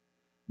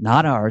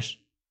 Not ours,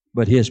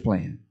 but His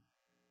plan.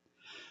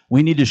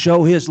 We need to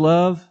show His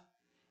love.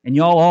 And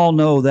y'all all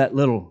know that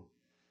little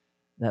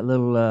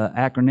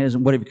acronym.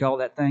 What do you call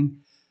that thing?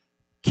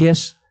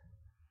 KISS.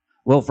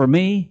 Well, for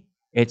me,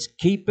 it's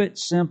keep it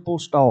simple,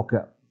 stalk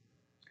up.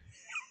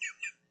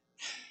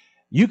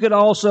 You could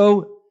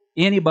also,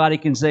 anybody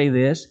can say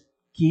this,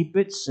 keep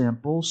it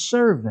simple,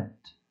 servant.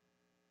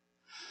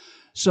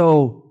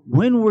 So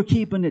when we're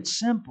keeping it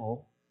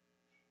simple,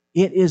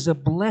 it is a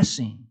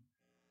blessing.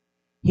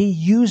 He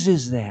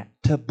uses that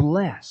to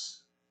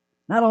bless.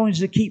 Not only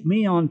does it keep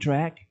me on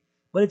track,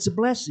 but it's a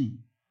blessing.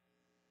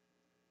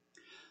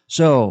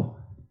 So,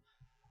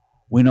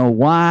 we know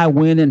why,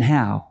 when, and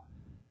how.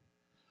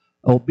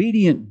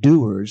 Obedient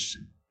doers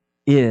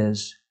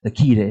is the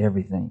key to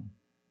everything.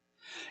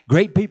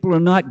 Great people are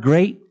not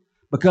great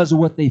because of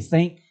what they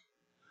think,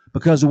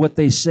 because of what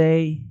they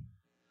say,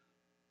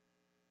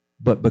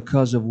 but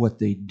because of what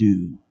they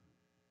do.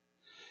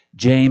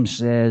 James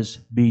says,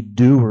 be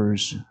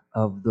doers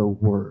of the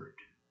word.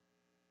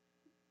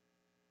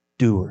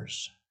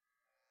 Doers.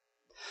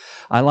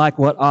 I like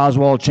what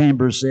Oswald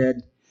Chambers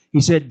said. He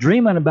said,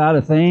 dreaming about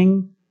a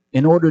thing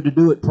in order to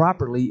do it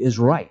properly is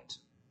right.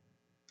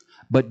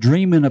 But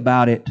dreaming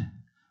about it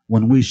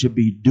when we should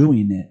be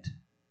doing it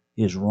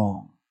is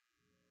wrong.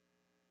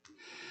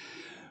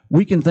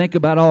 We can think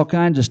about all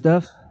kinds of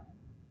stuff,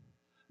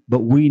 but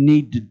we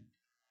need to,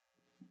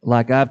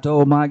 like I've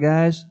told my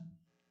guys,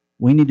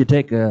 we need to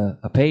take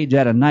a page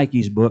out of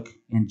Nike's book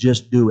and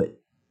just do it.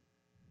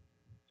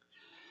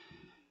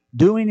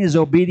 Doing is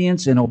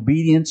obedience, and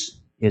obedience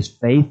is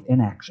faith in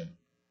action.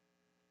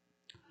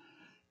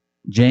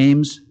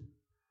 James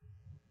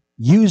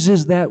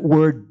uses that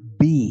word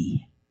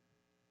be.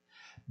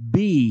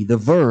 Be, the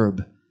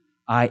verb,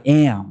 I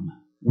am,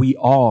 we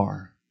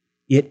are,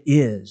 it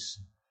is,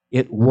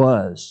 it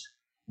was,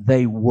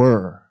 they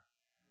were.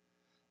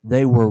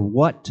 They were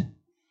what?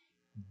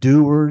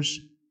 Doers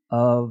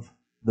of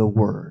the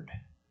word.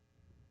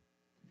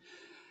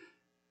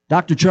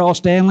 Dr. Charles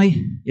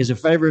Stanley is a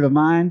favorite of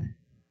mine,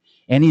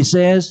 and he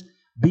says,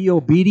 be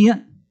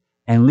obedient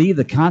and leave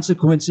the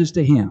consequences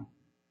to Him.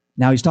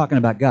 Now he's talking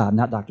about God,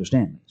 not Dr.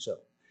 Stanley.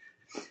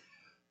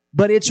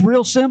 But it's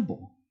real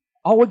simple.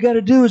 All we got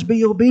to do is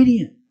be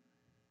obedient.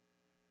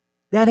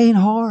 That ain't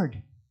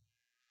hard.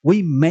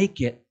 We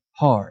make it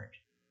hard.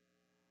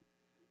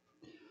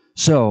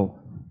 So,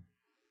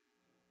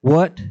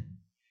 what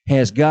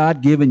has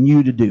God given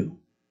you to do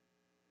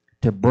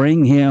to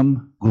bring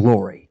Him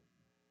glory?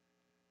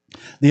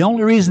 The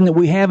only reason that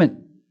we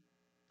haven't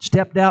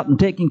stepped out and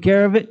taken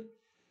care of it,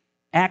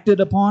 acted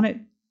upon it,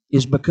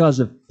 is because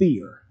of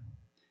fear,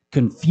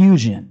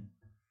 confusion,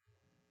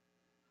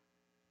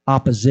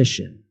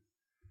 opposition.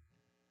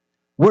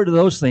 Where do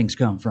those things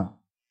come from?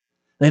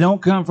 They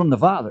don't come from the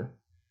Father.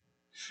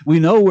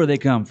 We know where they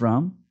come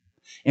from,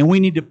 and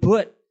we need to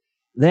put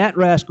that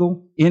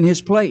rascal in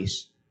his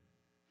place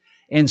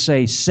and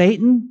say,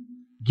 Satan,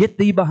 get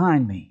thee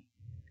behind me.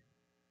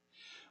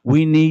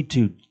 We need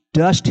to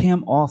dust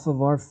him off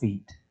of our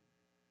feet.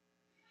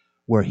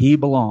 where he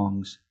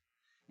belongs.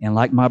 And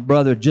like my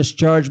brother just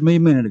charged me a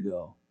minute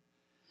ago,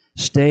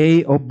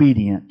 stay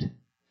obedient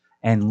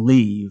and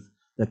leave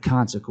the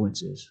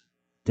consequences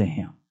to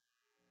him.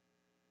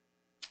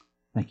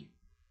 Thank you.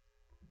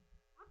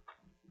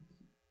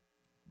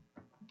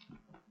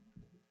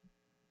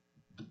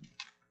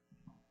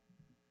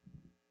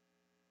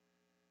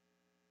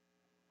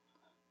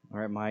 All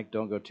right, Mike,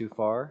 don't go too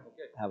far.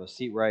 Have a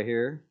seat right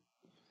here.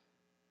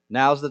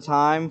 Now's the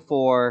time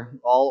for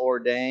all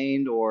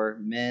ordained or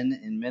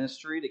men in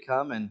ministry to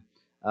come and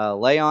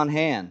lay on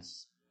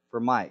hands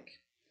for Mike.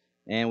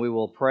 And we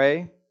will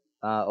pray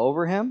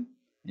over him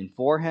and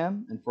for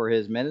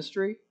his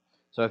ministry.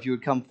 So if you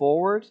would come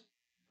forward,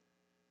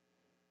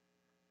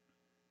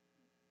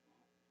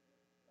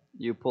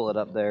 you pull it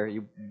up there.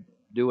 You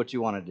do what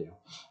you want to do.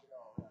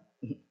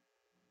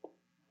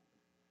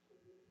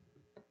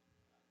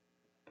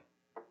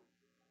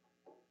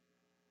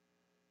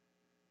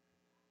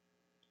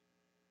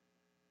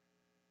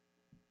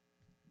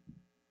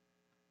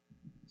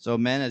 So,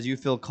 men, as you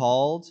feel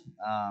called,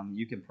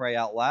 you can pray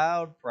out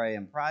loud, pray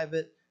in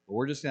private, but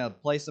we're just going to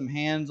place some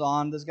hands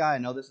on this guy. I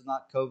know this is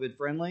not COVID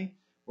friendly.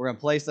 We're going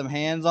to place some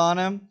hands on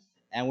him,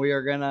 and we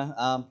are going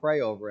to pray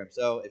over him.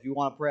 So, if you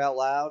want to pray out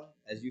loud,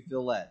 as you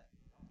feel led.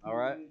 All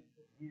right?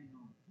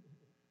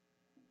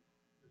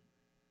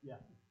 Yeah.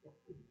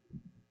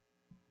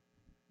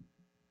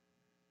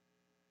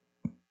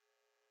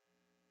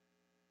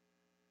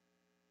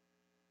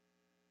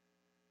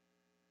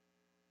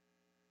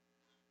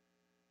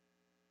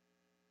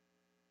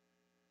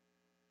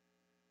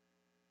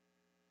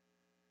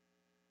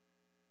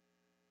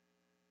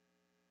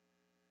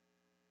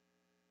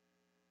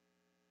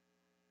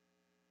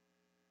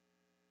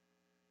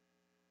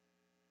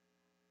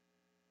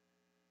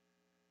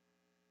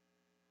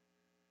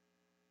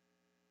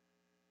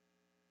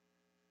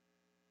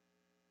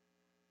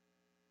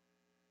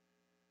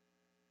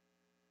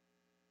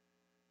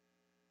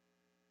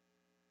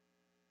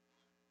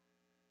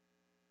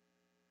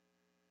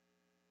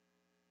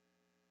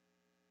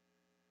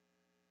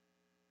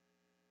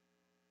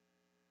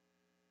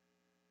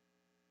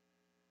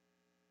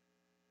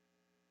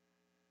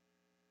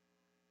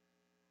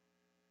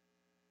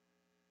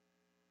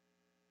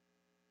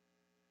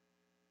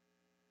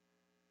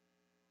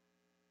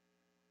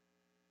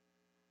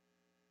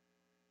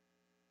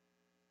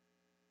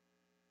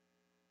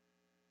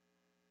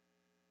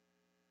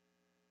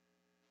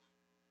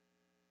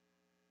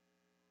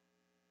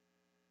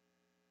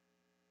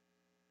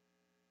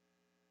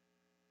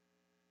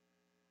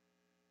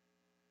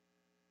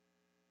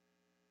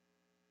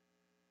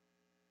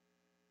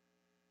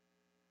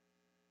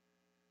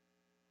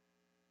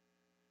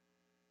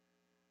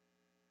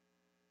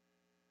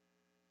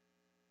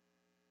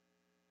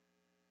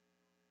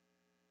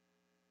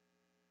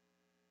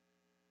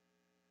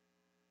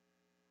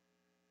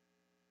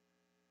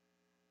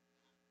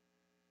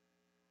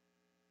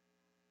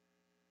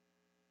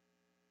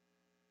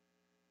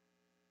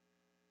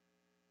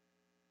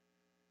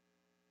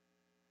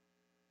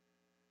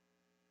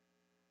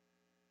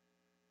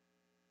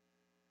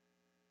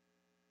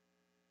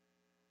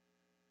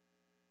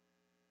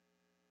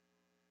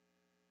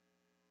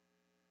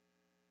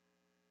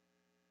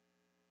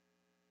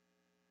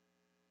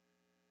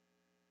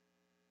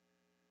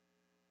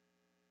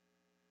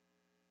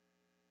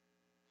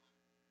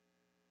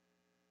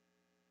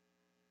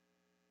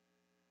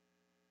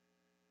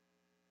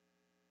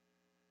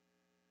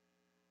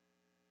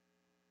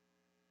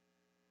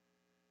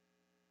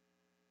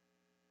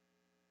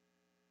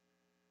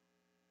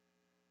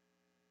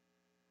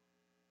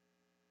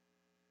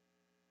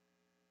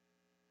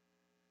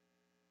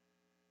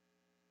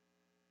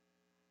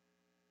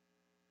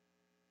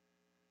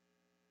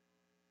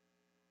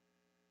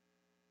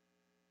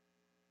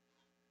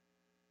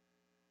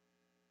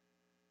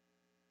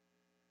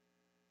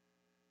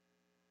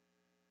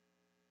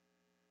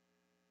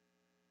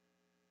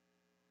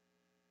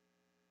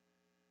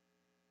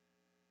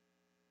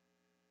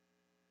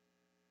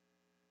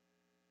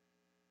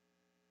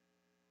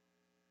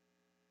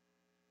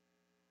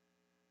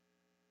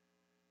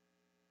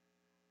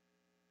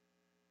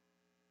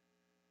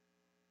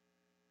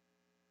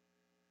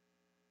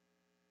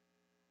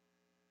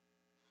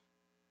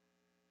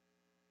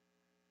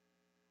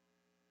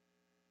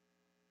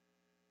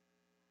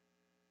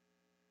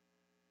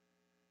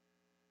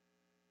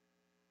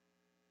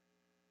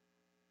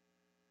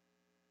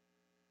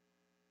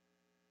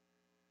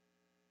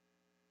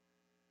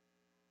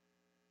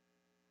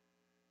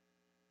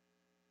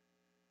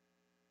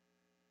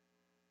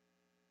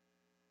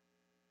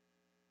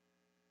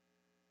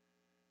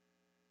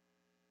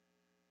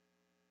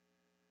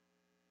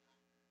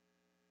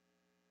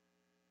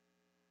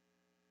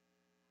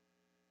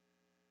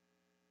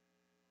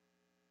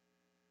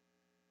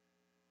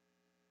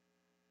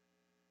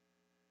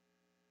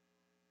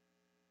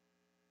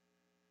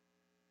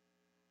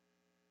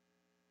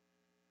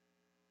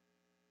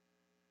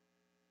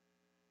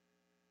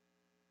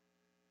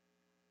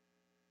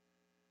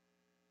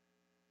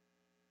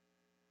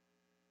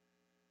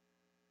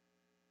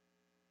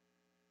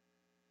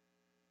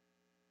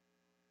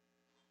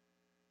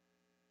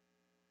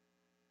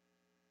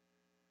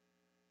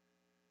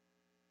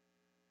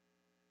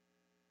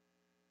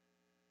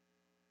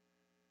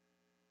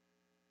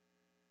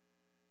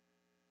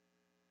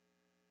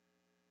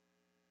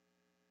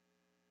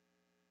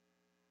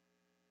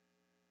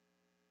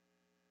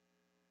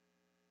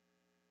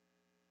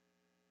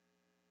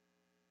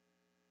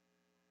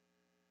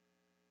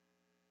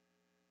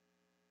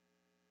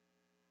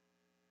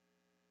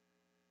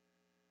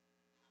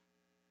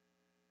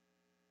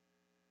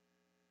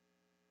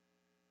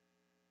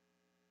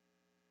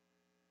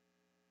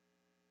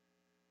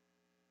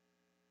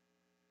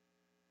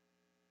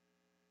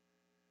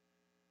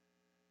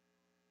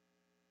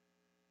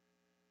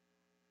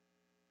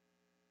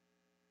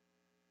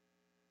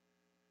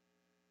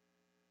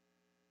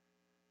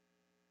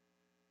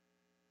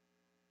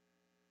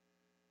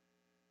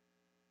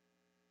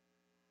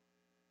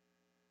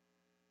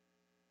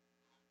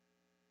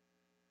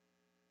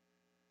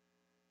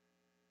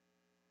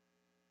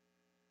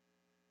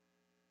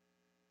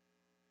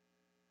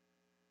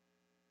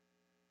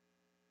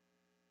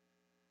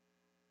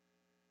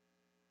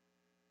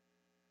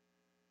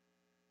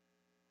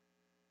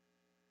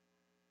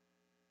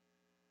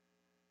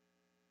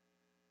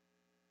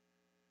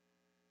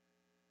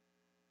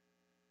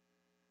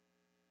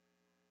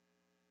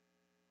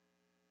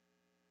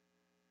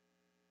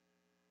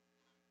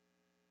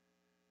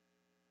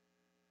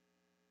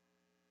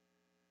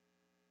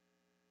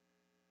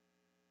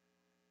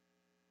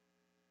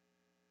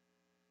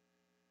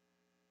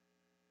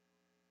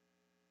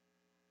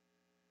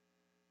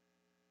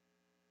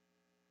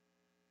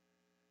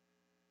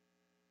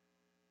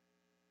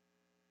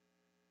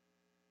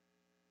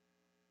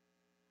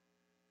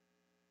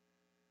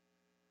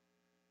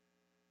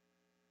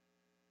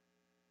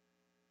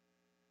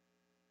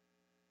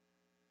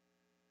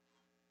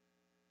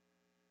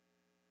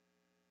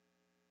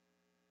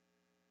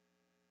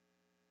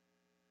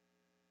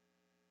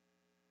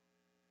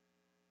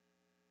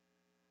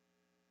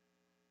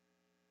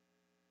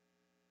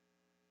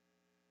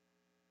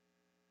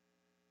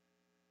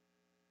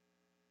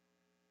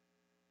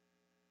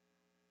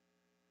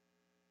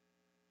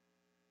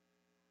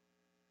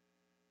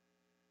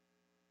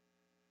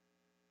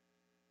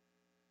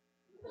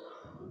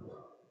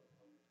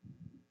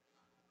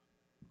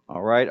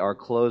 All right, our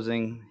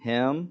closing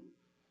hymn.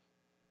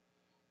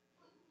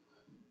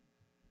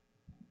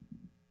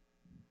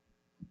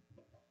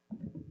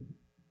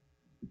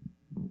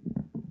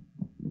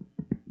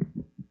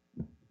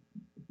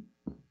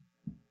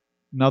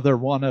 Another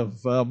one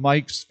of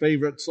Mike's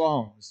favorite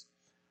songs,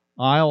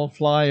 I'll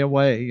Fly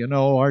Away. You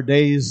know, our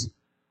days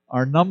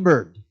are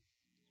numbered.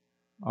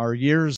 Our years